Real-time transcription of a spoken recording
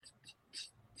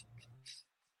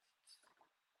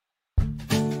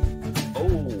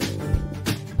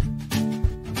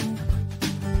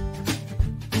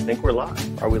think we're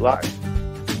live. Are we live?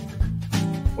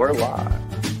 We're live.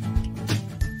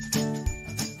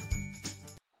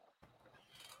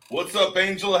 What's up,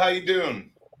 Angel? How you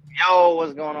doing? Yo,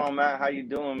 what's going on, Matt? How you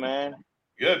doing, man?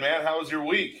 Good, man. How was your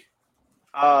week?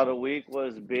 The week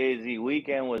was busy.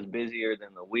 Weekend was busier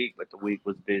than the week, but the week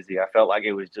was busy. I felt like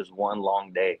it was just one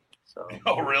long day. So.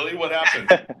 Oh, really? What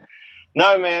happened?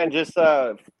 No, man, just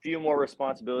a few more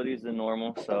responsibilities than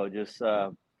normal. So just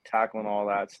tackling all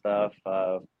that stuff.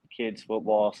 Kids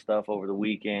football stuff over the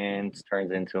weekends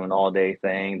turns into an all-day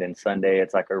thing. Then Sunday,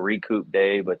 it's like a recoup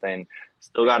day, but then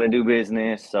still got to do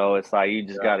business. So it's like you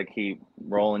just got to keep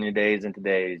rolling your days into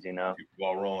days, you know? Keep the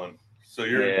ball rolling. So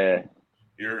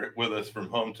you're with us from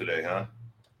home today, huh?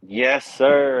 Yes,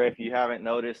 sir. If you haven't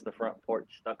noticed, the front porch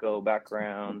stucco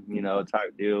background,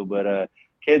 type deal. But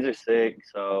kids are sick,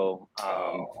 so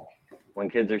when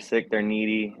kids are sick, they're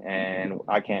needy, and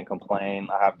I can't complain.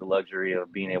 I have the luxury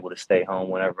of being able to stay home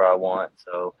whenever I want.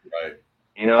 So, Right.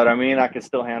 you know what I mean? I can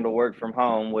still handle work from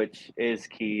home, which is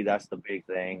key. That's the big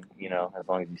thing, as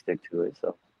long as you stick to it.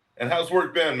 So. And how's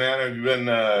work been, man? Have you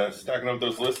been stacking up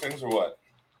those listings or what?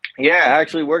 Yeah,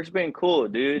 actually, work's been cool,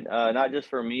 dude. Not just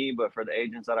for me, but for the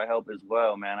agents that I help as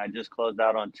well, man. I just closed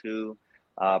out on two,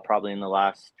 probably in the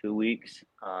last 2 weeks.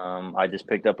 I just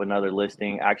picked up another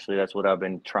listing. Actually, that's what I've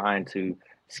been trying to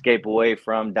escape away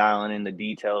from, dialing in the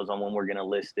details on when we're going to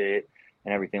list it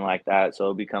and everything like that. So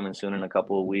it'll be coming soon in a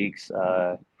couple of weeks.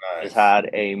 Nice. Just had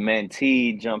a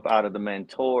mentee jump out of the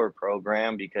mentor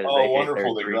program because they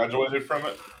wonderful. They graduated from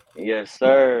it? Yes,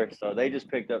 sir. So they just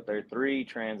picked up their 3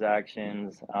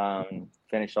 transactions,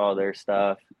 finished all their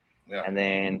stuff, and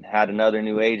then had another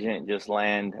new agent just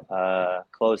land,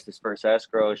 closed his first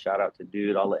escrow. Shout out to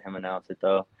dude. I'll let him announce it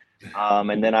though.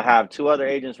 And then I have 2 other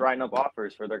agents writing up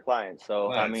offers for their clients.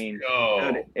 So dude,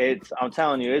 I'm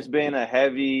telling you, it's been a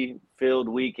heavy filled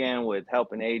weekend with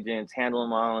helping agents, handling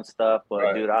my own stuff.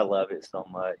 But dude, I love it so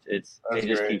much. It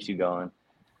just keeps you going.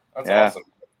 That's awesome.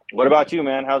 What about you,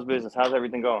 man? How's business? How's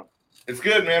everything going? It's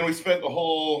good, man. We spent the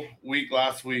whole week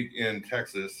last week in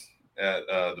Texas at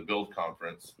the Build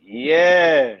conference.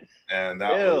 Yes. And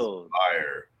that was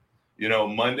fire.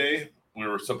 Monday, we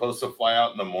were supposed to fly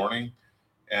out in the morning,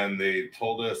 and they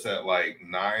told us at like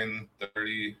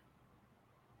 9:30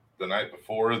 the night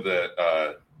before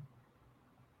that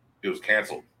it was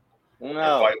canceled.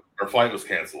 No. Our flight was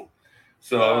canceled.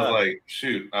 So I was like,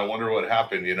 shoot, I wonder what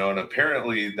happened, and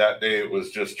apparently that day it was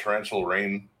just torrential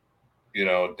rain,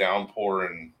 downpour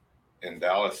in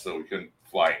Dallas, so we couldn't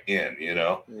fly in,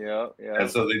 Yeah. And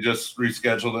so they just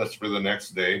rescheduled us for the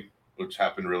next day, which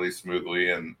happened really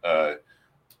smoothly. And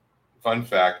fun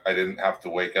fact, I didn't have to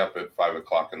wake up at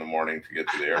 5:00 in the morning to get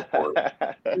to the airport.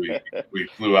 we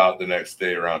flew out the next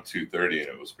day around 2:30, and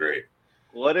it was great.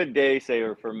 What a day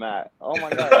saver for Matt. Oh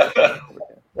my God.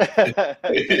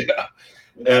 Yeah.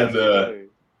 And,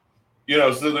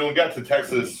 so then we got to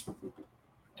Texas.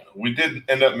 We did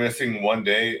end up missing one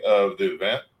day of the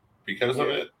event because of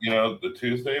it, the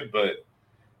Tuesday, but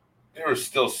there was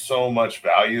still so much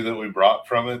value that we brought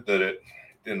from it that it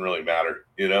didn't really matter,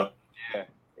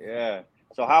 Yeah.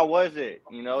 So how was it?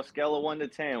 Scale of 1 to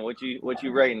 10. What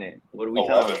you rating it? What are we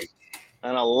telling them?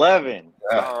 An 11.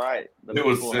 Yeah. All right. It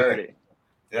was sick. Heard it.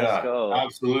 Yeah,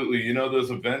 absolutely. Those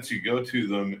events, you go to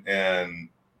them and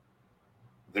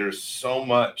there's so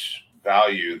much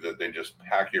value that they just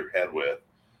pack your head with.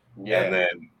 Yeah. And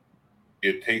then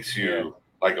it takes you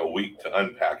like a week to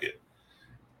unpack it.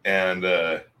 And,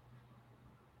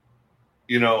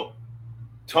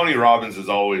 Tony Robbins is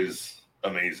always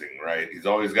amazing, right? He's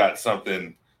always got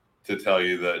something to tell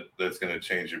you that's going to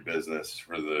change your business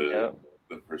for the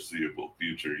foreseeable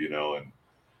future, and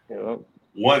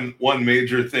one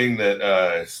major thing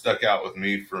that stuck out with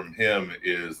me from him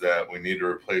is that we need to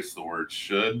replace the word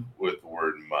should with the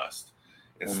word must.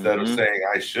 Instead of saying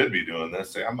I should be doing this,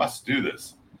 say I must do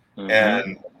this,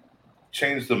 and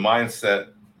change the mindset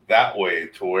that way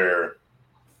to where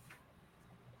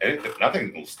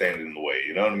nothing will stand in the way.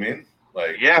 You know what I mean?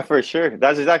 Yeah, for sure.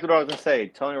 That's exactly what I was gonna say.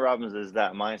 Tony Robbins is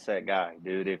that mindset guy,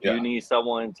 dude. If you need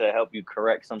someone to help you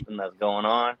correct something that's going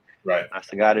on, that's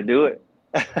the guy to do it.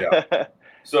 Yeah.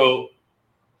 So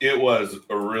it was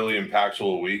a really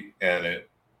impactful week, and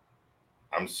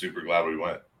I'm super glad we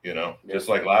went. Just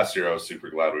like last year, I was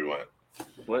super glad we went.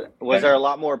 Was there a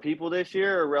lot more people this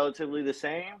year, or relatively the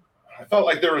same? I felt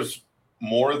like there was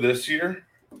more this year.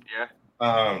 Yeah.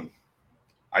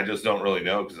 I just don't really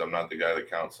know because I'm not the guy that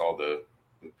counts all the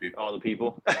people. All the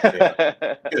people.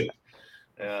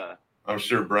 Yeah. I'm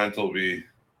sure Brent will be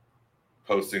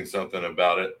posting something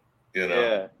about it.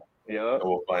 Yeah. And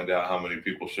we'll find out how many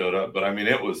people showed up. But I mean,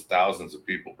 it was thousands of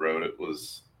people, bro. It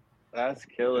was That's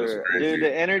killer. Dude,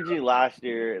 the energy last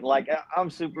year, like I'm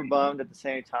super bummed at the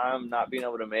same time not being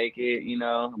able to make it,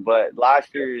 but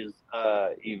last year's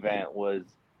event was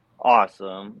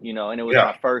awesome, and it was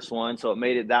my first one, so it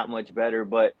made it that much better.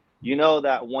 But you know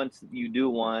that once you do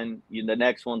one, the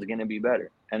next one's going to be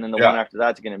better. And then the one after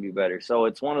that's going to be better. So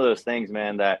it's one of those things,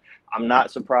 man, that I'm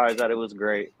not surprised that it was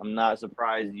great. I'm not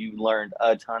surprised you learned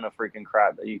a ton of freaking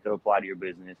crap that you could apply to your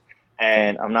business.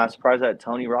 And I'm not surprised that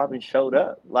Tony Robbins showed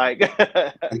up. Like,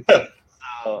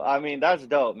 so, I mean, that's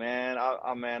dope, man.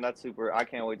 Man, that's super. I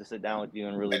can't wait to sit down with you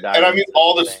and really dive into. And I mean,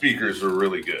 all the thing. speakers were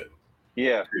really good.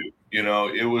 Yeah. Too.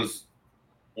 It was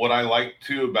what I liked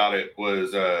too about it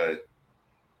was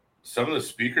some of the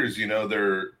speakers,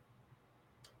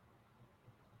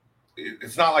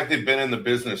 it's not like they've been in the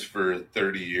business for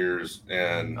 30 years.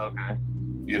 And,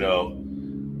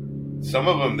 some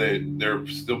of them, they're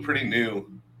still pretty new.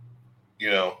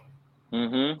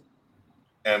 Mm-hmm.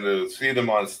 And to see them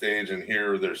on stage and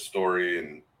hear their story,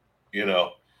 and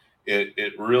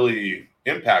it really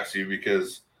impacts you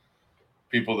because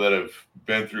people that have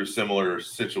been through similar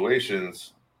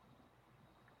situations,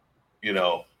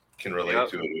 can relate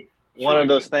to it. One of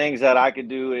those things that I could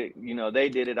do it, they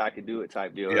did it, I could do it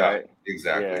type deal, right?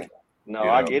 Exactly. Yeah. No,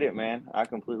 I get it, man. I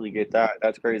completely get that.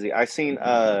 That's crazy. I seen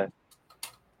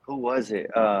who was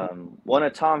it? One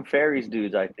of Tom Ferry's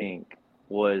dudes, I think,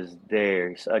 was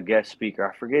there, a guest speaker.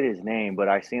 I forget his name, but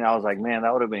I was like, man,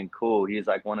 that would have been cool. He's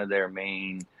like one of their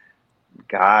main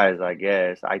guys, I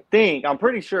guess. I'm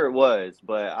pretty sure it was,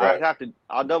 but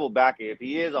I'll double back it. If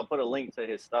he is, I'll put a link to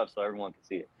his stuff so everyone can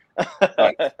see it.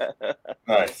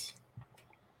 Nice.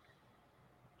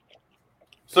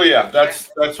 So yeah, that's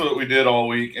what we did all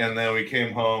week, and then we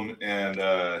came home and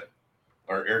our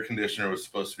air conditioner was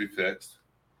supposed to be fixed.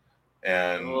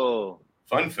 And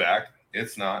fun fact,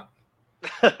 it's not.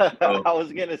 I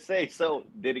was gonna say, so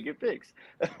did it get fixed?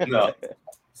 No.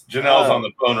 Janelle's on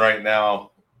the phone right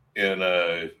now in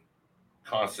a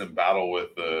constant battle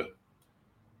with the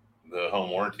home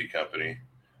warranty company.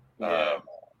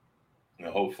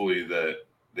 Hopefully that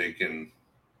they can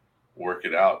work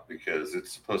it out because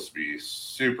it's supposed to be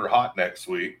super hot next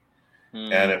week.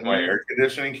 Mm-hmm. And if my air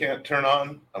conditioning can't turn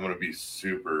on, I'm going to be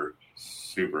super,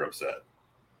 super upset.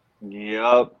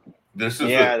 Yep. This is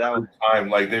the first time,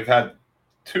 like they've had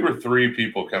 2 or 3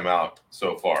 people come out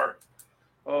so far,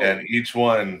 and each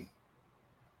one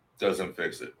doesn't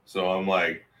fix it. So I'm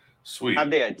like, sweet. Have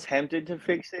they attempted to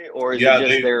fix it, or is it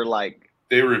just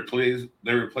they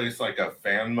replaced like a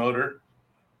fan motor,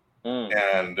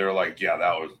 and they're like,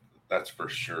 that's for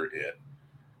sure it.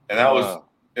 And that was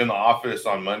in the office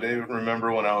on Monday.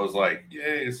 Remember when I was like,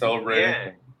 yay,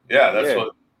 celebrating? Yeah, that's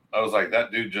what I was like.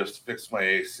 That dude just fixed my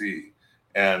AC.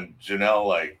 And Janelle,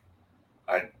 like,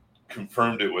 I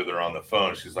confirmed it with her on the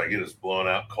phone. She's like, it is blowing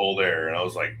out cold air. And I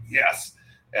was like, yes.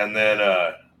 And then,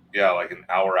 like an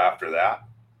hour after that,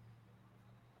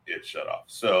 it shut off.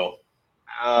 So,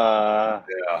 now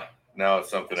it's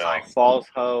something else. Like false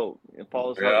hope.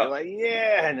 You're like,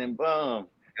 and then boom.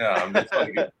 Yeah, I'm just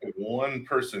like, if one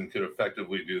person could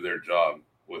effectively do their job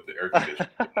with the air conditioning,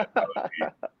 that would be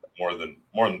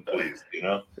more than pleased,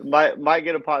 Might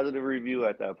get a positive review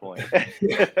at that point.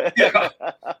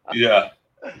 Yeah.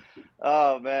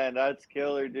 Oh man, that's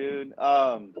killer, dude.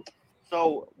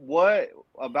 So what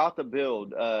about the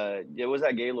build? It was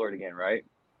at Gaylord again, right?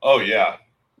 Oh yeah.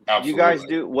 Absolutely. You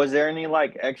guys was there any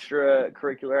like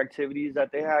extracurricular activities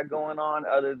that they had going on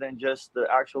other than just the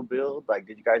actual build? Like,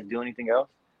 did you guys do anything else?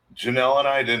 Janelle and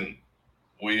I didn't.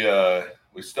 We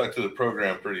stuck to the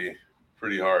program pretty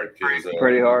hard.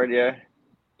 Pretty hard, yeah.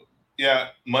 Yeah,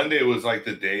 Monday was like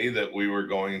the day that we were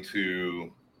going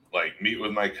to like meet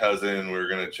with my cousin. We were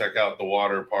going to check out the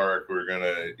water park. We were going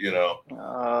to, do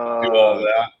all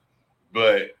that.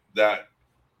 But that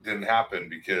didn't happen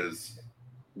because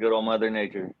good old Mother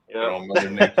Nature. Yep. Good old Mother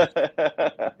Nature.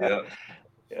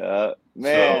 Yeah.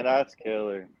 Man, that's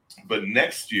killer. But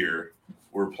next year,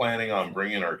 we're planning on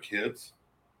bringing our kids.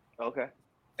 Okay.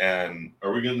 And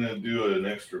are we going to do an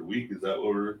extra week? Is that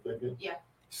what we're thinking? Yeah.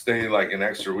 Stay like an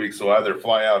extra week. So either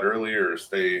fly out earlier or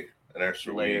stay an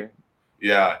extra later. Week.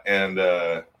 Yeah.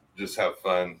 And just have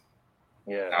fun.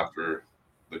 Yeah. After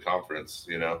the conference,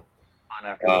 Fun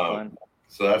after the fun.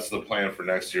 So that's the plan for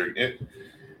next year.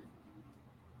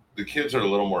 The kids are a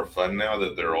little more fun now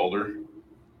that they're older.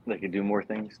 They can do more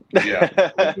things. Yeah.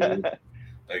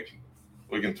 Like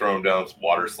we can throw them down some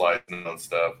water slides and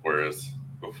stuff, whereas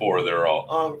before they were all,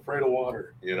 I'm afraid of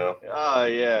water, Oh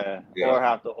yeah. Or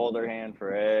have to hold their hand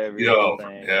for every little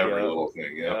thing. Every little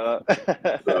thing,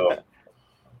 So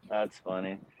that's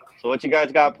funny. So what you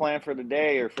guys got planned for the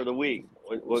day or for the week?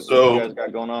 What you guys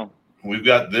got going on? we've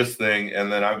got this thing,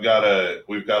 and then we've got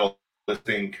a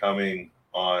listing coming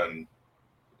on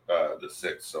the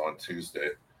 6th, so on Tuesday.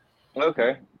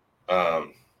 Okay.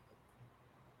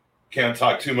 Can't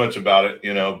talk too much about it,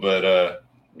 but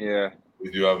yeah, we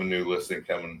do have a new listing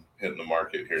hitting the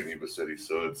market here in Yuba City,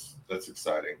 so that's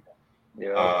exciting.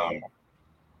 Yeah.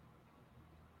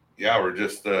 Yeah, we're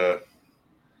just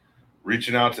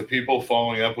reaching out to people,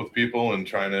 following up with people, and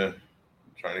trying to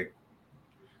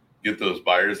get those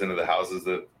buyers into the houses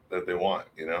that they want,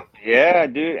 Yeah,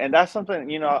 dude. And that's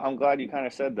something, I'm glad you kind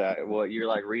of said that. Well, you're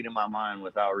like reading my mind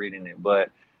without reading it. But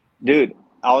dude,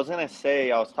 I was going to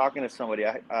say, I was talking to somebody.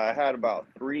 I had about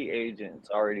 3 agents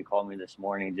already call me this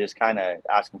morning, just kind of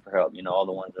asking for help, all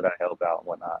the ones that I help out and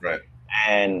whatnot. Right.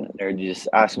 And they're just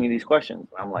asking me these questions.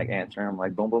 I'm like answering them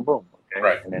like boom, boom, boom. Okay.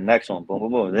 Right. And then next one, boom,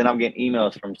 boom, boom. Then I'm getting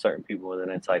emails from certain people.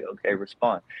 And it's like, okay,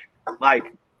 respond.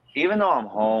 Like, even though I'm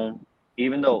home,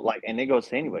 even though and it goes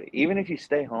to anybody, even if you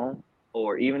stay home,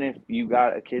 or even if you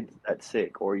got a kid that's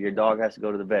sick, or your dog has to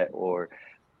go to the vet, or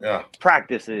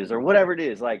practices, or whatever it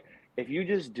is, like if you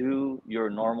just do your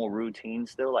normal routine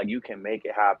still, like you can make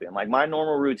it happen. Like my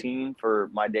normal routine for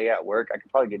my day at work, I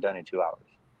could probably get done in 2 hours.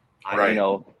 Right.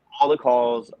 All the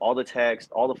calls, all the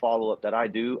text, all the follow-up that I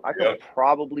do, I could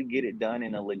probably get it done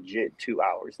in a legit 2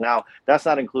 hours. Now, that's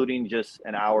not including just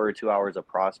an hour or 2 hours of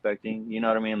prospecting, you know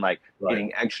what I mean? Like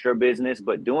getting extra business,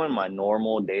 but doing my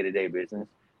normal day-to-day business,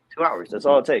 2 hours, that's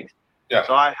all it takes. Yeah.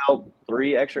 So I helped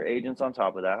 3 extra agents on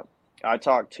top of that. I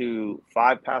talked to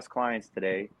 5 past clients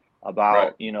today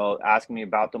about, asking me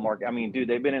about the market. I mean, dude,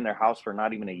 they've been in their house for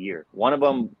not even a year. One of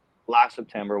them last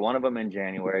September, one of them in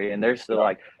January, and they're still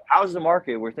like, how's the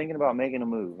market? We're thinking about making a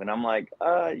move. And I'm like,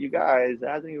 you guys, it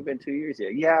hasn't even been 2 years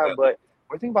yet. Yeah, but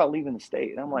we're thinking about leaving the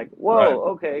state. And I'm like, whoa,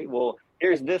 okay, well,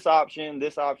 here's this option, and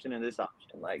this option.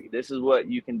 Like, this is what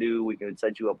you can do. We could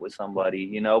set you up with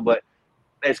somebody, but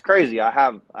it's crazy. I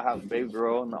have a baby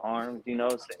girl in the arms,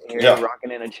 sitting here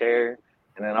rocking in a chair,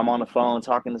 and then I'm on the phone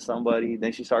talking to somebody.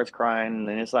 Then she starts crying, and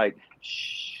then it's like,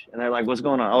 shh, and they're like, "What's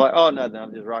going on?" I'm like, "Oh, nothing.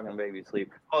 I'm just rocking baby to sleep."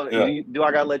 "Oh, do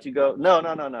I gotta let you go?" No.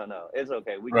 It's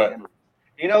okay. We can handle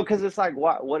it. Because it's like,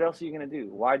 what else are you gonna do?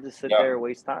 Why just sit there and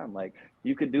waste time? Like,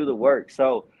 you could do the work.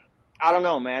 So I don't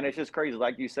know, man. It's just crazy,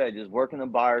 like you said, just working the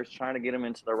buyers, trying to get them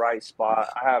into the right spot.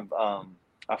 I have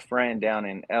a friend down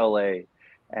in LA,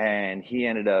 and he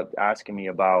ended up asking me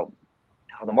about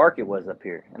how the market was up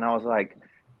here. And I was like,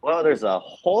 well, there's a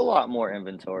whole lot more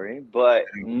inventory, but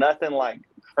nothing like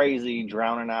crazy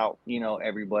drowning out,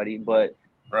 everybody. But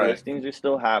listings are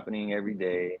still happening every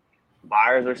day.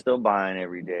 Buyers are still buying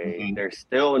every day. Mm-hmm. There's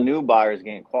still new buyers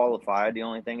getting qualified. The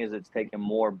only thing is it's taking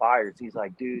more buyers. He's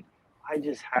like, dude, I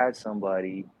just had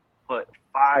somebody put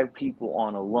 5 people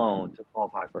on a loan to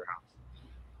qualify for a house.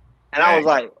 And I was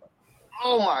like,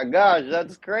 oh my gosh,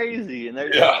 that's crazy. And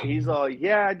he's all,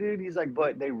 yeah, dude. He's like,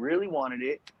 but they really wanted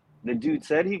it. The dude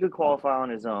said he could qualify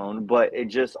on his own, but it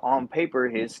just on paper,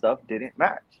 his stuff didn't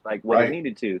match like what it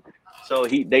needed to. So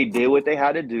they did what they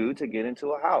had to do to get into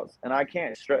a house. And I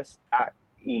can't stress that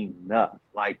enough.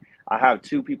 Like, I have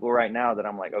 2 people right now that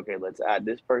I'm like, okay, let's add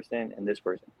this person and this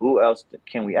person. Who else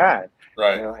can we add?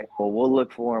 Right. And they're like, well, we'll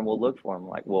look for him.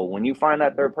 Like, well, when you find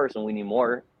that 3rd person, we need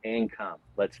more income.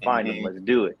 Let's find them. Let's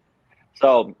do it.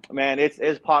 So, man,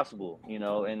 it's possible,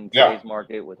 in today's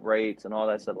market with rates and all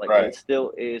that stuff. Like, it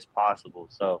still is possible.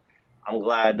 So I'm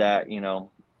glad that,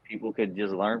 people could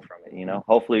just learn from it,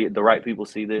 Hopefully the right people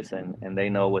see this and they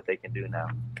know what they can do now.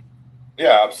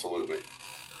 Yeah, absolutely.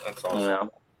 That's awesome.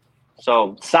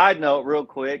 So, side note, real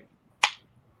quick,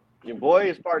 your boy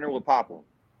is partnered with Popple.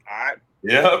 All right?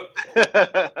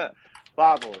 Yep.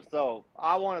 Popple. So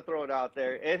I want to throw it out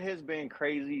there. It has been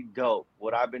crazy dope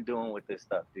what I've been doing with this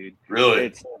stuff, dude.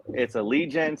 Really? It's a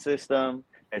lead gen system.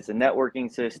 It's a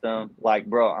networking system. Like,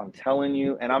 bro, I'm telling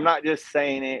you, and I'm not just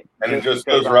saying it. And it just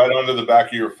goes right onto the back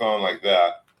of your phone like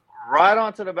that. Right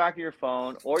onto the back of your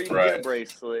phone, or you can get a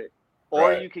bracelet,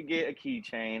 or you could get a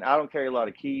keychain. I don't carry a lot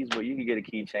of keys, but you can get a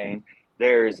keychain.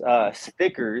 There's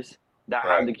stickers that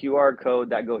have the QR code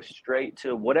that goes straight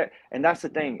to whatever. And that's the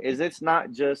thing, is it's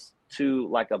not just to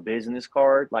like a business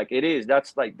card. Like, it is.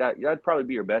 That's like that'd probably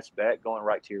be your best bet, going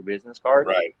right to your business card.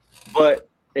 Right. But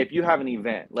if you have an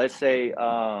event, let's say,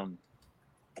 I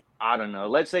don't know,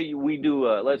 let's say we do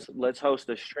let's host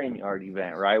a StreamYard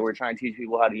event, right? We're trying to teach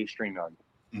people how to use StreamYard.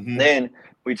 Mm-hmm. Then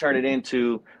we turn it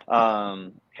into,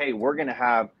 hey, we're going to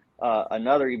have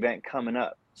another event coming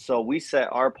up. So we set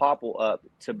our Popple up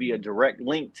to be a direct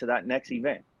link to that next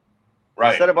event.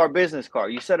 Right. Instead of our business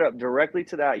card, you set it up directly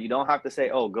to that. You don't have to say,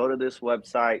 oh, go to this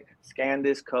website, scan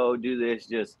this code, do this.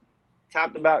 Just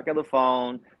tap the back of the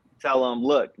phone, tell them,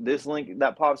 look, this link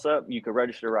that pops up, you can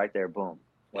register right there. Boom.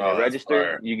 When they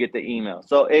register, you get the email.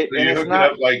 So you hook it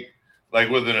up like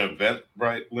with an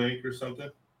Eventbrite link or something?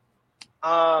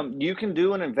 You can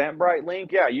do an Eventbrite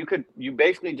link. Yeah, you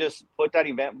basically just put that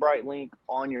Eventbrite link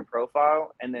on your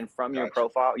profile, and then from your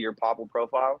profile, your Popple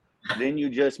profile, then you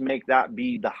just make that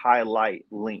be the highlight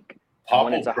link.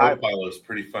 Popple profile is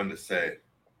pretty fun to say.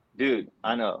 Dude,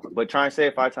 I know, but try and say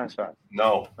it 5 times fast.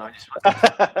 No.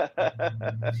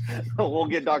 We'll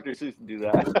get Dr. Seuss to do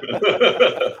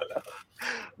that.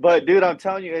 But dude, I'm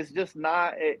telling you, it's just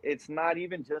not. It's not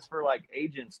even just for like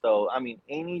agents, though. I mean,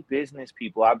 any business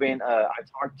people. I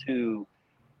talked to.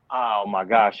 Oh my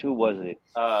gosh, who was it?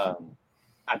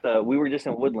 We were just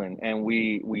in Woodland,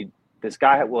 and this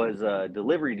guy was a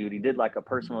delivery dude. He did like a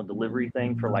personal delivery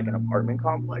thing for like an apartment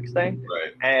complex thing.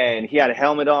 Right. And he had a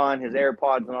helmet on, his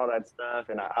AirPods and all that stuff.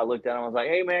 And I looked at him, I was like,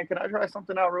 hey man, can I try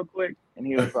something out real quick? And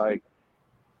he was like,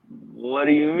 what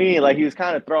do you mean? Like, he was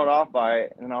kind of thrown off by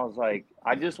it. And I was like,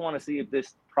 I just want to see if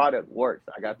this product works.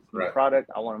 I got this new product.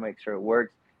 I want to make sure it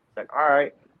works. It's like, all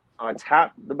right. So I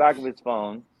tapped the back of his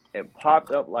phone. It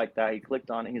popped up like that. He clicked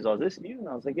on it. He's all, is this you? And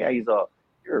I was like, yeah. He's all,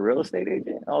 you're a real estate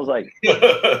agent? I was like,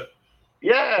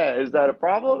 yeah, is that a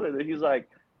problem? And he's like,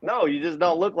 no, you just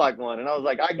don't look like one. And I was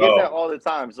like, I get that all the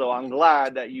time. So I'm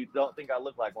glad that you don't think I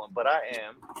look like one, but I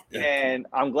am. Yeah. And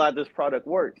I'm glad this product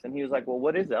works. And he was like, well,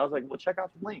 what is it? I was like, well, check out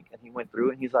the link. And he went through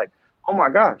it and he's like, oh my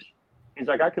gosh. He's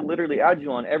like, I could literally add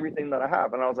you on everything that I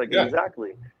have. And I was like,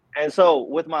 exactly. And so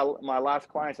with my last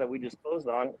clients that we just closed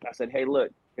on, I said, hey, look,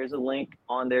 here's a link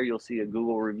on there. You'll see a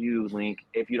Google review link.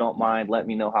 If you don't mind, let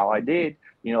me know how I did,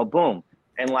 boom.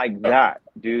 And like that,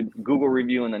 dude, Google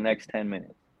review in the next 10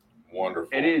 minutes. Wonderful.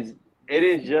 It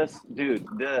is just, dude,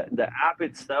 the app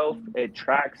itself, it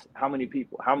tracks how many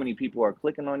people are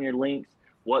clicking on your links,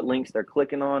 what links they're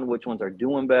clicking on, which ones are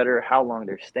doing better, how long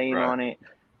they're staying on it.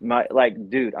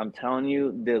 Dude, I'm telling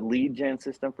you, the lead gen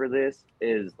system for this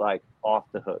is like off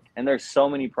the hook. And there's so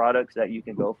many products that you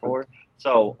can go for.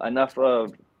 So enough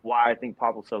of why I think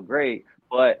Popple's so great,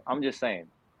 but I'm just saying,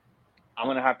 I'm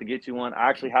going to have to get you one. I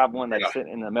actually have one that's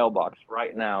sitting in the mailbox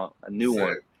right now, a new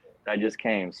one that just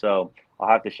came. So I'll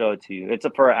have to show it to you. It's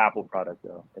for an Apple product,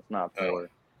 though. It's not for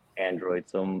Android.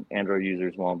 Some Android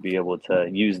users won't be able to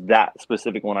use that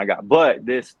specific one I got. But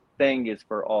this thing is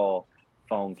for all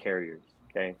phone carriers,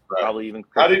 okay? Right. Probably even.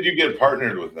 How did you get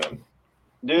partnered with them?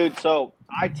 Dude, so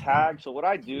I tag. So what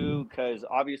I do, because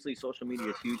obviously social media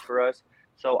is huge for us.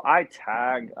 So I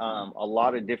tag a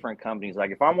lot of different companies. Like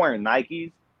if I'm wearing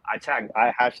Nikes, I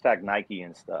hashtag Nike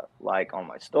and stuff, like on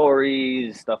my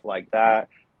stories, stuff like that.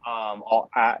 All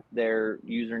at their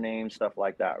username, stuff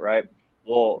like that, right?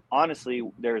 Well, honestly,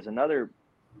 there's another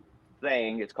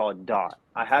thing. It's called Dot.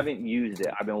 I haven't used it.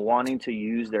 I've been wanting to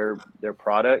use their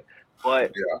product,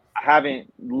 but I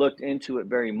haven't looked into it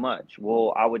very much.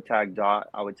 Well, I would tag Dot.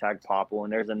 I would tag Popple,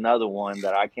 and there's another one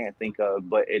that I can't think of,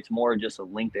 but it's more just a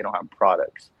link. They don't have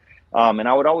products, and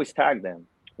I would always tag them.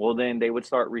 Well, then they would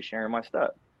start resharing my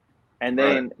stuff. And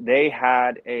then they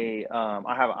had I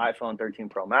have an iPhone 13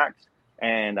 Pro Max,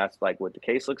 and that's like what the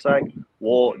case looks like.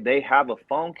 Well, they have a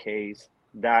phone case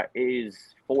that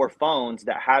is for phones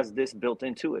that has this built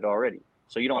into it already.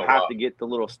 So you don't have to get the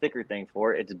little sticker thing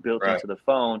for it. It's built into the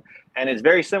phone, and it's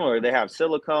very similar. They have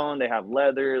silicone, they have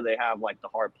leather, they have like the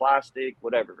hard plastic,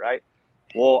 whatever, right?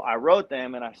 Well, I wrote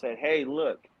them and I said, hey,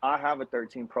 look, I have a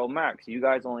 13 Pro Max. You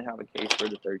guys only have a case for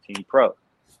the 13 Pro.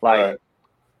 Like,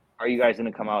 are you guys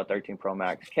going to come out with 13 Pro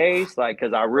Max case? Like,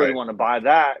 because I really want to buy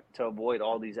that to avoid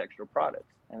all these extra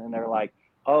products. And then they're like,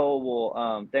 oh,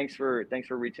 well, thanks for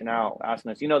reaching out,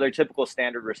 asking us, their typical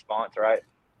standard response, right?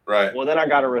 Right. Well, then I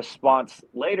got a response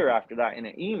later after that in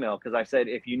an email, because I said,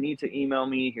 if you need to email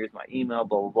me, here's my email,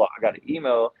 blah, blah, blah. I got an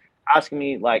email asking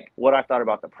me like what I thought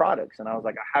about the products. And I was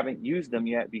like, I haven't used them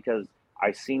yet because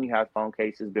I've seen you have phone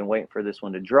cases, been waiting for this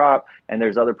one to drop. And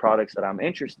there's other products that I'm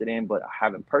interested in, but I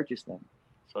haven't purchased them.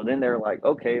 So then they're like,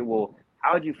 okay, well,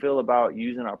 how would you feel about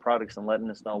using our products and letting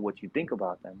us know what you think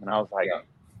about them? And I was like,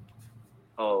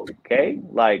 okay,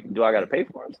 like, do I got to pay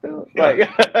for them still? Like,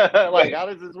 like, how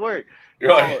does this work?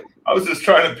 You're like, I was just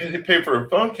trying to pay for a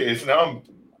phone case. Now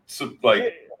I'm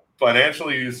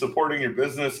financially supporting your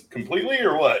business completely,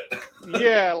 or what?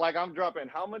 Yeah, like I'm dropping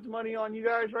how much money on you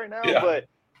guys right now? Yeah. But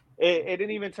it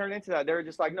didn't even turn into that. They were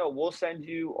just like, no, we'll send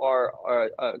you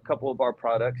a couple of our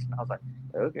products. And I was like,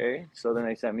 okay. So then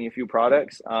they sent me a few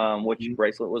products, which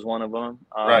bracelet was one of them.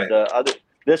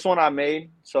 This one I made.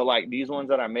 So like these ones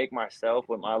that I make myself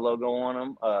with my logo on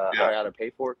them, I got to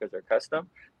pay for because they're custom.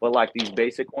 But like these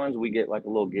basic ones, we get like a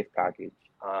little gift package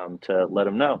to let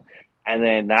them know. And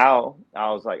then now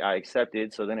I was like, I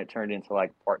accepted. So then it turned into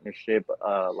like partnership,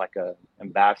 like a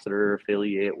ambassador,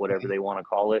 affiliate, whatever they want to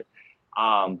call it.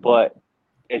 But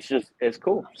it's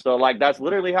cool. So like that's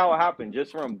literally how it happened,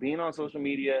 just from being on social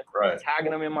media,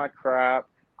 tagging them in my crap,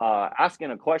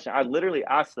 asking a question. I literally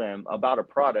asked them about a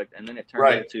product, and then it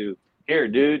turned into, here,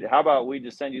 dude, how about we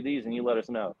just send you these and you let us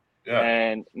know.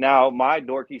 And now my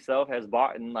dorky self has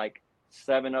bought in like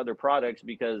 7 other products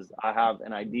because I have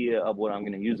an idea of what I'm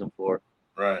going to use them for.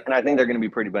 And I think they're going to be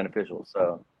pretty beneficial.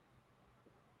 So,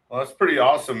 well, that's pretty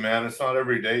awesome, man. It's not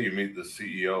every day you meet the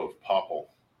CEO of Popple.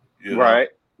 You know? Right.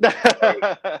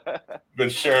 Been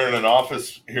sharing an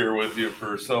office here with you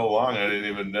for so long, I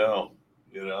didn't even know.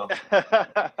 You know.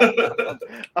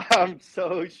 I'm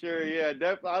so sure. Yeah,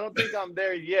 definitely. I don't think I'm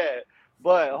there yet,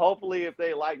 but hopefully, if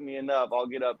they like me enough, I'll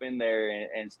get up in there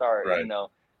and start,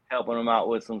 helping them out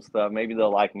with some stuff. Maybe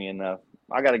they'll like me enough.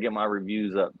 I got to get my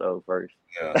reviews up though first.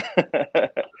 Yeah.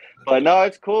 But no,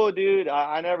 it's cool, dude.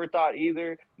 I never thought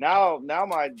either. Now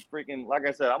my freaking, like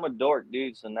I said, I'm a dork,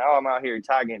 dude. So now I'm out here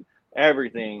tagging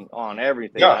everything on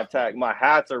everything. I tag, my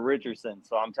hats are Richardson,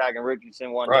 so I'm tagging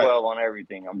Richardson 112 on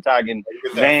everything. I'm tagging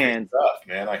Vans stuff,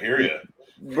 man. I hear you,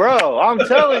 bro. I'm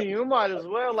telling you, you might as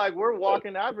well, like, we're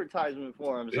walking advertisement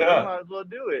for them, so you might as well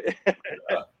do it.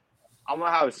 I'm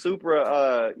gonna have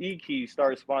Supra E-Key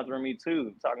start sponsoring me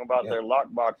too, talking about their lock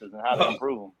boxes and how to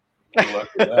improve them. Good luck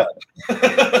with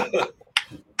that.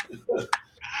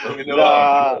 Let me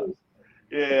know.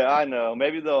 Yeah, I know.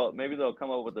 Maybe they'll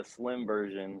come up with a slim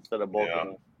version instead of both of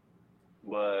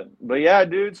them. But yeah,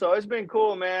 dude. So it's been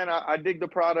cool, man. I dig the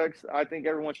products. I think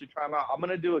everyone should try them out. I'm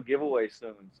gonna do a giveaway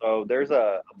soon. So there's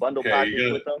a bundle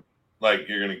package with them. Like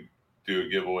you're gonna do a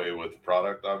giveaway with the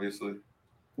product, obviously.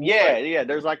 Yeah.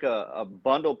 There's like a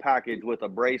bundle package with a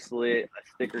bracelet, a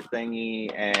sticker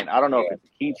thingy, and I don't know if it's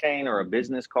a keychain or a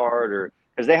business card, or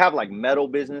because they have like metal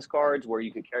business cards where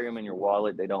you could carry them in your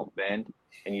wallet. They don't bend,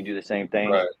 and you do the same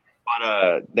thing. But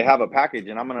they have a package,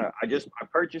 and I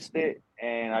purchased it,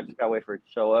 and I just gotta wait for it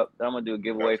to show up. Then I'm gonna do a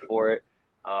giveaway for it.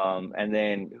 And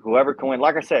then whoever can win,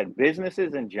 like I said,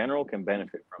 businesses in general can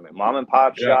benefit from it. Mom and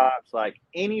pop shops, like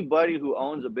anybody who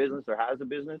owns a business or has a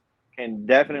business can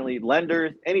definitely,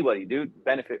 lenders, anybody, dude,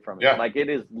 benefit from it. Like it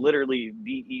is literally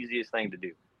the easiest thing to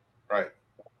do.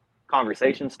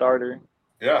 Conversation starter.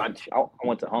 I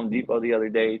went to Home Depot the other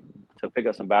day to pick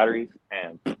up some batteries,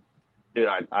 and dude,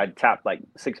 I tapped like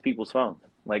 6 people's phones.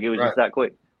 Like it was just that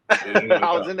quick.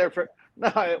 I was in there for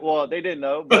they didn't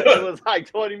know, but it was like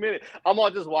 20 minutes. I'm all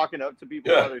just walking up to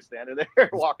people while they're standing there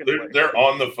walking. They're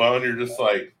on the phone. You're just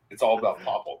like, it's all about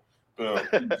Popple. Boom.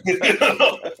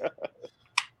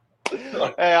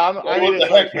 Hey, I need to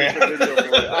take a video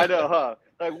for it. I know, huh?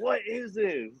 Like, what is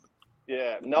this?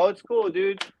 Yeah, no, it's cool,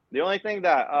 dude. The only thing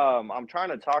that I'm trying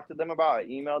to talk to them about, I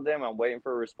emailed them, I'm waiting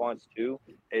for a response too,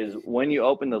 is when you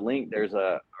open the link, there's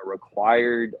a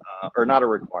required, or not a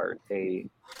required, a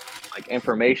like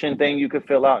information thing you could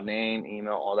fill out, name,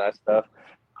 email, all that stuff.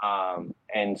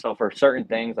 And so for certain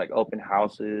things like open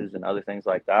houses and other things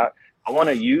like that, I want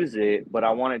to use it, but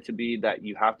I want it to be that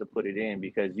you have to put it in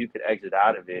because you could exit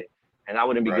out of it. And that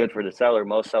wouldn't be good for the seller.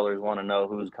 Most sellers want to know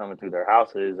who's coming through their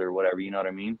houses or whatever, you know what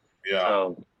I mean? Yeah.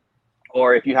 So,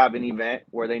 or if you have an event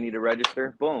where they need to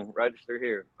register, boom, register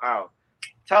here. Wow. I'm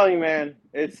telling you, man,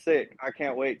 it's sick. I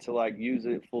can't wait to like use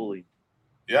it fully.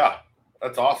 Yeah,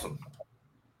 that's awesome.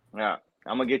 Yeah,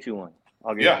 I'm gonna get you one.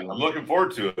 I'll get you one. I'm looking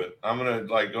forward to it. I'm gonna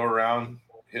like go around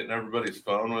hitting everybody's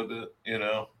phone with it, you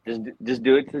know. Just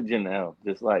do it to Janelle.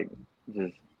 Just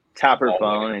tap her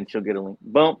phone and she'll get a link.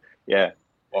 Boom. Yeah.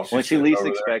 When she least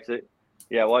expects it.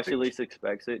 Yeah, while she least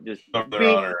expects it, just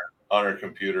there on her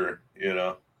computer, you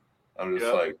know. I'm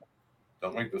just like,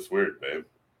 don't make this weird, babe.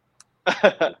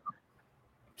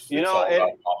 You know,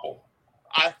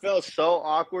 I felt so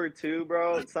awkward too,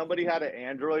 bro. Somebody had an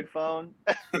Android phone.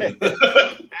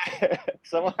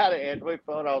 Someone had an Android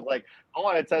phone. I was like, I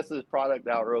want to test this product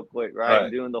out real quick, right?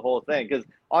 I'm doing the whole thing. Because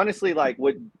honestly, like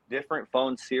with different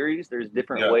phone series, there's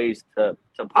different ways to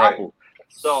pop them.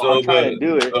 So I'm trying to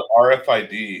do it. The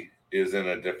RFID is in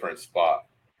a different spot.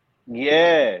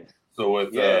 Yes. So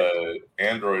with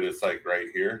Android, it's like right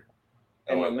here.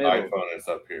 And with iPhone, it's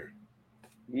up here.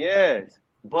 Yes.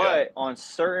 But on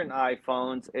certain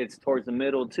iPhones, it's towards the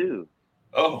middle too.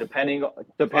 Oh, depending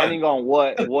on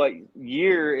what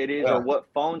year it is or what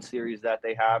phone series that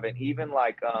they have, and even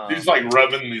like he's like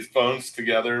rubbing these phones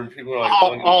together, and people are like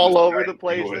all over the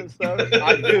place and stuff.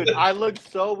 I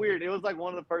looked so weird. It was like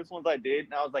one of the first ones I did,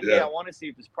 and I was like, I want to see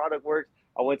if this product works.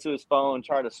 I went to his phone,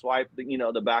 tried to swipe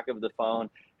the back of the phone,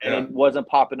 and it wasn't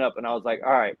popping up. And I was like,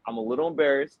 all right, I'm a little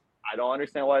embarrassed. I don't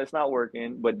understand why it's not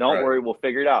working, but don't Right. worry, we'll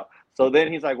figure it out. So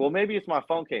then he's like, well, maybe it's my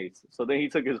phone case. So then he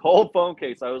took his whole phone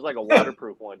case. It was like a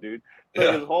waterproof one, dude.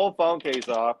 Took his whole phone case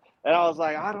off. And I was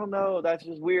like, I don't know. That's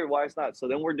just weird. Why it's not? So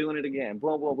then we're doing it again.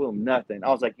 Boom, boom, boom. Nothing. I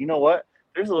was like, you know what?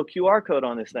 There's a little QR code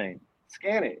on this thing.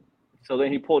 Scan it. So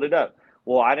then he pulled it up.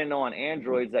 Well, I didn't know on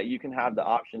Androids that you can have the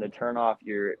option to turn off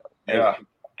your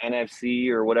NFC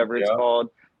or whatever it's called.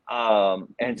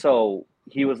 And so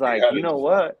he was like, you know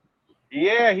what?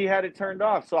 Yeah, he had it turned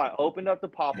off. So I opened up the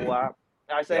Popple app.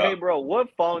 I said, hey, bro, what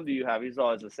phone do you have? He's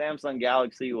all, it's a Samsung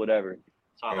Galaxy, whatever.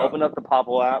 So I opened up the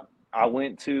Popple app. I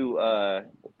went to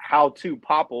how to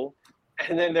Popple,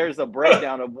 and then there's a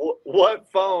breakdown of what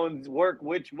phones work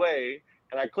which way.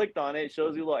 And I clicked on it. It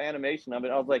shows you a little animation of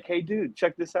it. I was like, hey, dude,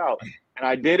 check this out. And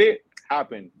I did it.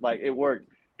 Happened. Like, it worked.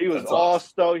 He was all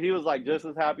stoked. He was like just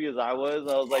as happy as I was.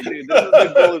 I was like, dude, this is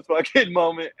the coolest fucking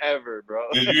moment ever, bro.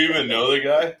 Did you even know the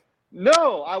guy?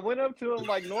 No, I went up to him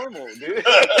like normal, dude.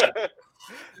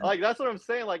 Like, that's what I'm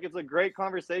saying. Like, it's a great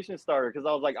conversation starter because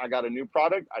I was like, I got a new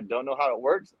product. I don't know how it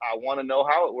works. I want to know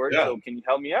how it works. So can you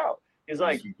help me out? He's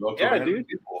like, yeah, dude.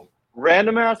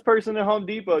 Random ass person at Home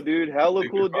Depot, dude. Hella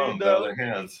cool dude, though. Their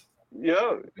hands.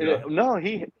 No,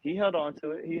 he held on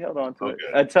to it. He held on to it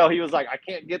until he was like, I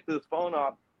can't get this phone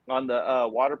off on the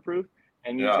waterproof,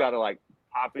 and you just got to like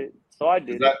pop it. So I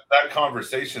did. That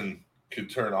conversation could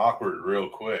turn awkward real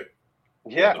quick.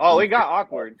 Yeah. Oh, it got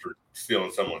awkward for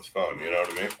stealing someone's phone. You know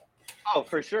what I mean? Oh,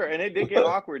 for sure. And it did get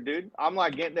awkward, dude. I'm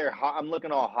like getting there hot. I'm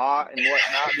looking all hot and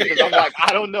whatnot because I'm like,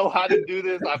 I don't know how to do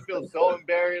this. I feel so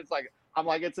embarrassed. Like, I'm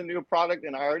like, it's a new product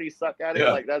and I already suck at it.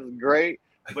 Like, that's great.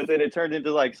 But then it turned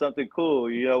into like something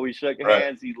cool. You know, we shook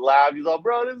hands. He laughed. He's like,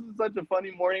 bro, this is such a funny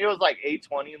morning. It was like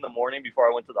 8:20 in the morning before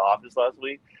I went to the office last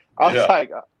week. I was like,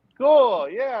 cool.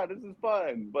 Yeah, this is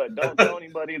fun. But don't tell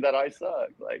anybody that I suck.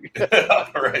 Like,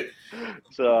 right.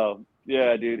 So,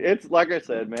 yeah, dude. It's like I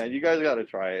said, man, you guys got to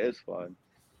try it. It's fun.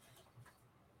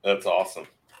 That's awesome.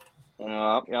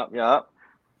 Yep. Well,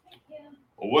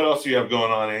 what else do you have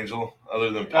going on, Angel,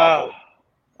 other than Popple?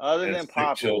 Other than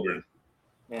Popple. Children.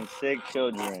 And sick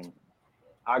children.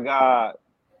 I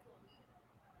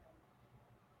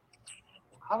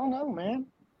don't know, man.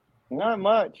 Not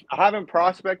much. I haven't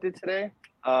prospected today.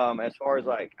 As far as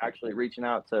like actually reaching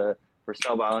out for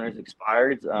sell by owners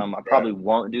expireds. I probably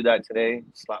won't do that today.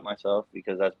 Slap myself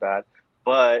because that's bad.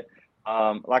 But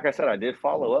like I said, I did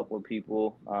follow up with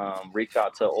people, reach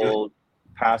out to old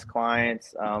past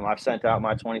clients. I've sent out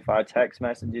my 25 text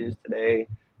messages today.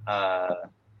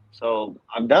 So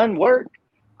I've done work.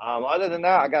 Other than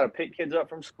that, I got to pick kids up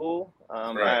from school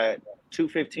at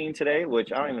 2:15 today,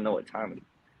 which I don't even know what time it is.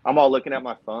 I'm all looking at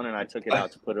my phone, and I took it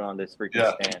out to put it on this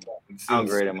freaking stand. How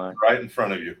great am I? Right in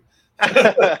front of you.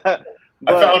 I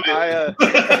found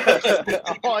it.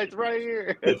 Oh, it's right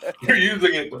here. You're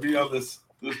using it to be on this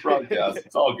broadcast.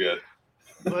 It's all good.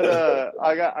 But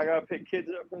I got to pick kids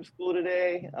up from school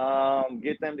today,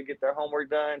 get them to get their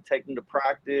homework done, take them to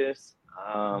practice.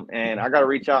 And I got to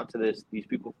reach out to these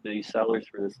people, these sellers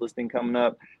for this listing coming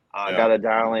up. I got to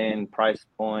dial in price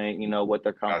point, you know, what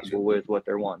they're comfortable with, what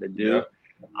they're wanting to do.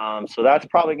 So that's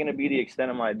probably going to be the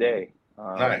extent of my day.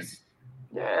 Nice.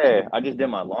 Yeah, I just did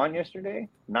my lawn yesterday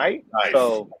night,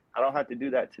 so I don't have to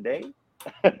do that today.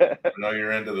 I know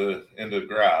you're into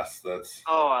grass. That's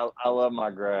I love my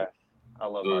grass. I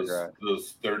love my grass.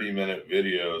 Those 30-minute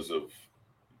videos of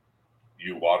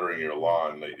you watering your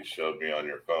lawn that you showed me on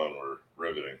your phone were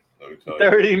riveting. Let me tell you.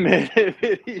 30-minute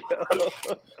video.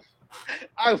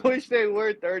 I wish they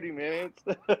were 30 minutes.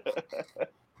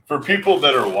 For people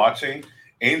that are watching,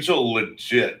 Angel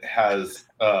legit has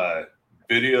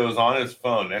videos on his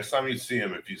phone. Next time you see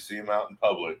him, if you see him out in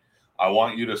public, I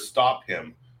want you to stop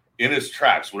him in his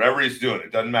tracks, whatever he's doing.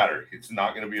 It doesn't matter. He's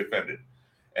not going to be offended.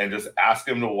 And just ask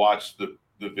him to watch the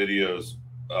videos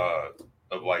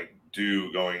of like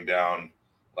dew going down,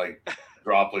 like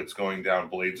droplets going down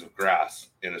blades of grass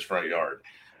in his front yard.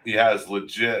 He has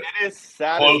legit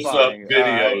close-up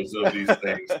videos of these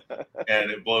things,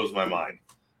 and it blows my mind.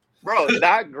 Bro,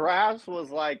 that grass was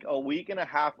like a week and a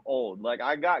half old. Like,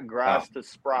 I got grass to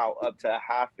sprout up to a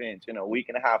 ½ inch in a week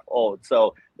and a half old.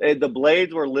 So the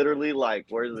blades were literally like,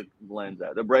 where's the lens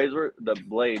at? The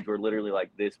blades were literally like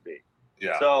this big.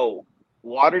 Yeah. So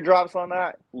water drops on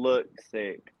that look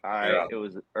sick. All right. Yeah. It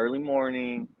was early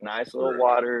morning, nice little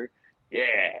water.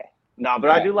 Yeah. No, but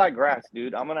I do like grass,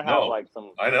 dude. I'm gonna have like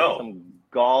some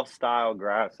golf style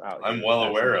grass out here. I'm well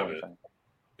aware of it.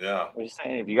 Yeah. I'm just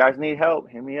saying, if you guys need help,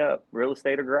 hit me up. Real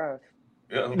estate or grass.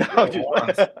 Yeah.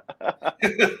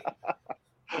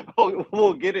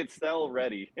 We'll get it sell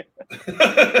ready.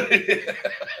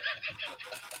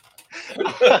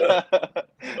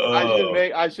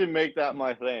 I should make that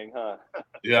my thing, huh?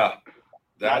 Yeah,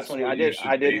 that's what I you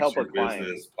should did base help a your client.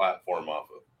 business platform off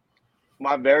of.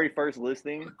 My very first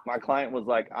listing, my client was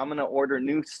like, "I'm gonna order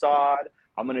new sod.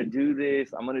 I'm gonna do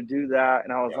this. I'm gonna do that,"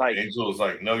 and I was like, Angel was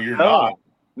like, "No, you're not.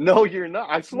 No, you're not.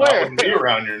 I Not swear. with me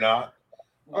around, you're not,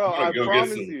 Bro. I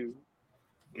promise you.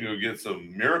 You go get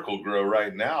some Miracle Grow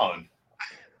right now and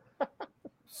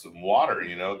some water.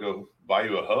 Go buy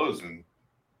you a hose and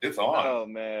it's on." Oh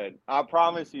man, I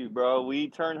promise you, bro. We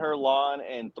turned her lawn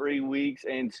in 3 weeks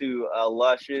into a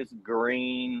luscious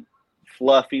green,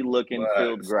 fluffy looking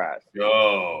field grass.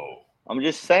 Go. I'm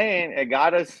just saying, it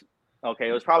got us. Okay,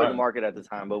 it was probably the market at the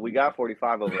time, but we got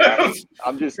 45 over that.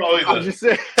 I'm just saying. It was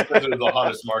the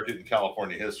hottest market in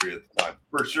California history at the time.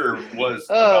 For sure was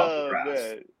about the grass.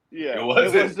 Man. Yeah, it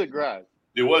was the grass.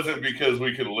 It wasn't because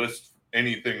we could list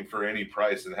anything for any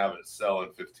price and have it sell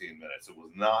in 15 minutes. It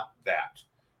was not that.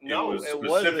 No, it was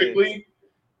specifically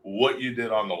what you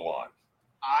did on the lawn.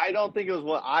 I don't think it was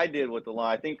what I did with the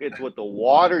lawn. I think it's what the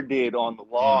water did on the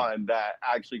lawn that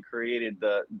actually created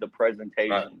the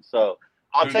presentation. Right. So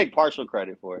I'll take partial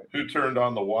credit for it. Who turned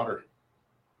on the water?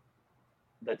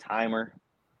 The timer.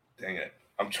 Dang it.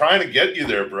 I'm trying to get you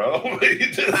there, bro.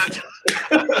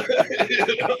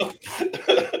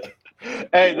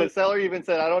 Hey, the seller even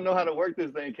said, "I don't know how to work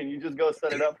this thing. Can you just go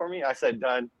set it up for me?" I said,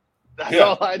 "Done." That's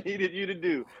all I needed you to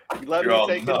do. Let me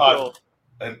take control.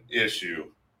 An issue.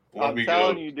 Let me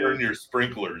go turn your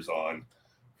sprinklers on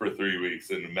for 3 weeks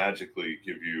and magically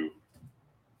give you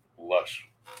lush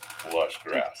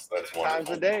grass. That's wonderful. 2 times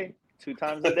a day. 2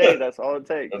 times a day. That's all it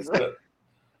takes. That's it.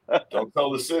 Don't tell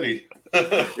the city.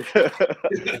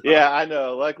 Yeah, I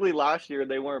know. Luckily, last year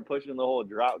they weren't pushing the whole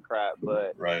drought crap,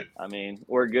 but right. I mean,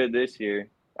 we're good this year.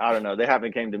 I don't know. They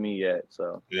haven't came to me yet,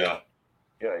 so yeah.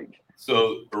 Yikes.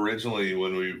 So originally,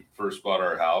 when we first bought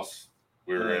our house,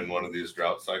 we were in one of these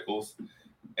drought cycles,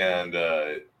 and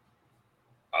I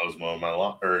was mowing my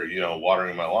lawn, or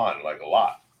watering my lawn like a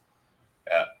lot,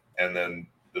 and then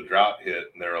the drought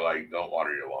hit, and they were like, "Don't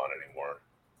water your lawn anymore."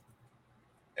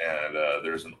 And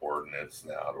there's an ordinance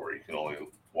now to where you can only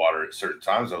water at certain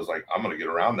times. I was like, I'm going to get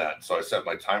around that. So I set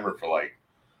my timer for like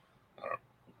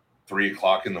 3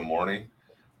 o'clock in the morning.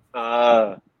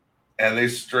 And they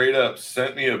straight up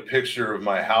sent me a picture of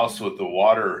my house with the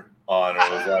water on. I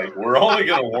was like, we're only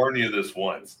going to warn you this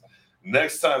once.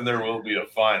 Next time there will be a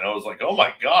fine. I was like, oh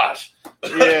my gosh.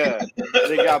 Yeah.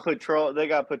 They got patrol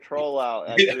out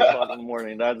at 3 o'clock in the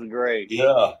morning. That's great.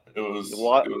 Yeah. It was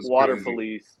water crazy.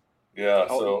 Police. Yeah,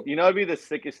 so it'd be the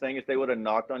sickest thing if they would have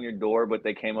knocked on your door, but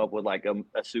they came up with like a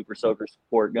super soaker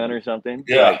sport gun or something.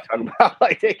 Yeah, like, talking about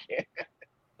like they can't.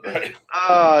 Right.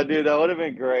 Oh, dude, that would have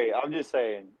been great. I'm just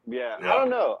saying. Yeah, I don't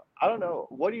know.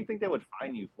 What do you think they would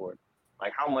fine you for?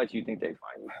 Like, how much do you think they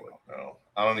fine you for?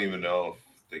 I don't even know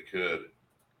if they could.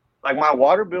 Like, my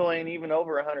water bill ain't even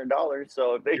over $100,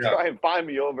 so if they try and fine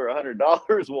me over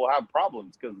 $100, we'll have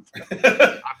problems because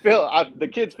the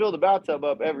kids fill the bathtub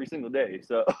up every single day.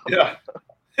 So yeah,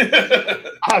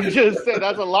 I'm just saying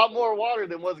that's a lot more water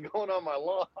than what's going on my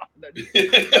lawn.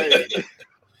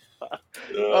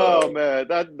 Oh man,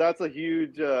 that's a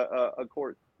huge a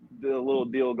little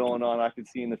deal going on. I could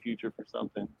see in the future for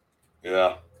something.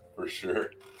 Yeah, for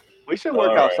sure. We should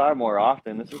work outside more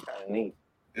often. This is kind of neat.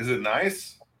 Is it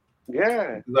nice?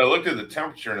 Yeah. Because I looked at the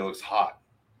temperature and it looks hot.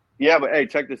 Yeah, but hey,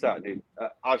 check this out, dude.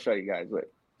 I'll show you guys. Wait,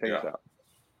 check this out.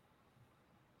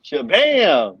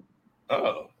 Shabam!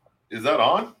 Oh, is that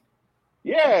on?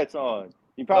 Yeah, it's on.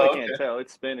 You probably can't tell.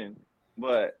 It's spinning.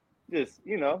 But just,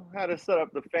 had to set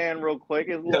up the fan real quick.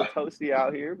 It's a little toasty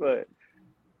out here, but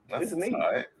it's neat.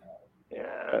 Right.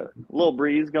 Yeah. A little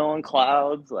breeze going,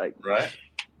 clouds. Like, right.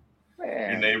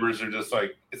 Man. Your neighbors are just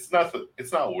like, it's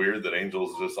not weird that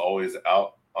Angel's just always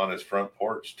out on his front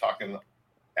porch talking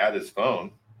at his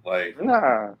phone, like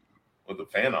with the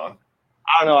fan on.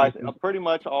 I don't know. Pretty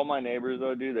much all my neighbors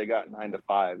though, dude, they got 9 to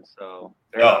 5, so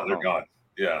they're gone.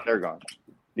 Yeah, they're gone.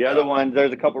 The other ones,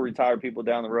 there's a couple retired people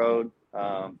down the road,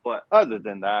 but other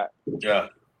than that,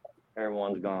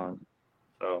 everyone's gone.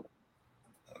 So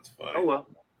that's funny. Oh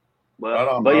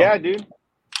well, but yeah, dude.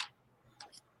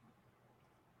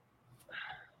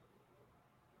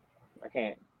 I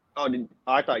can't. Oh,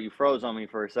 I thought you froze on me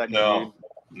for a second, dude.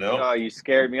 No. Oh, you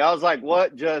scared me. I was like,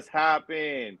 what just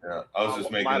happened? Yeah, I was just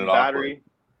making it battery.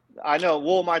 Awkward. I know.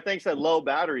 Well, my thing said low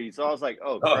battery, so I was like,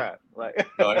 oh crap. Like,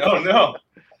 oh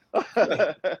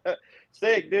no.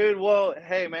 Sick, dude. Well,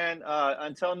 hey, man,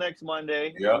 until next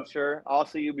Monday, I'm sure I'll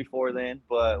see you before then,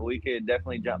 but we could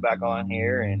definitely jump back on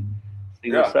here and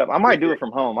see what's up. I might do it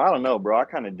from home. I don't know, bro. I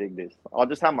kind of dig this. I'll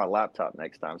just have my laptop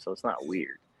next time, so it's not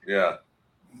weird. Yeah.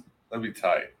 That'd be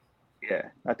tight. Yeah,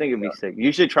 I think it'd be sick.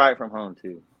 You should try it from home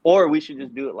too, or we should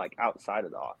just do it like outside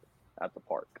of the office at the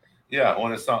park. Yeah,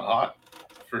 when it's not hot,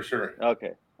 for sure.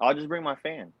 Okay, I'll just bring my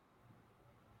fan.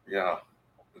 Yeah,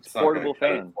 it's portable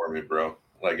fan for me, bro.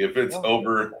 Like if it's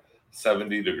over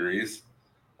 70 degrees,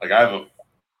 like I have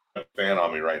a fan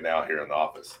on me right now here in the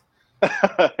office.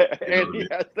 And he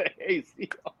has the AC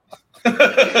on.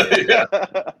 Yeah.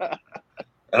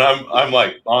 And I'm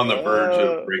like on the verge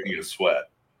of breaking a sweat.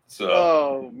 So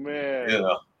oh man.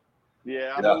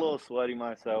 Yeah, I'm a little sweaty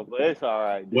myself, but it's all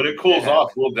right. Dude. When it cools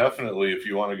off, we'll definitely, if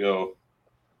you want to go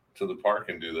to the park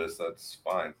and do this, that's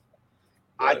fine.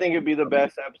 But I think it'd be the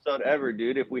best episode ever,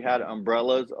 dude, if we had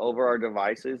umbrellas over our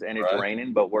devices and it's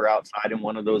raining, but we're outside in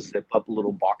one of those zip-up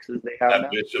little boxes they have that now.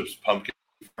 Bishop's Pumpkin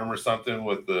Farm or something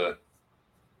with the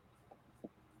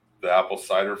apple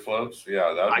cider floats.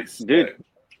 Yeah, that would be sick. Dude,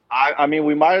 I mean,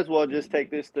 we might as well just take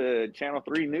this to Channel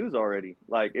 3 News already.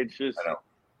 Like, it's just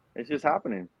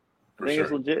happening. I think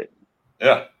it's legit.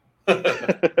 Yeah. All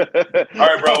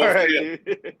right, bro. All right,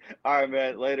 dude. All right,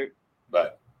 man. Later.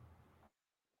 Bye.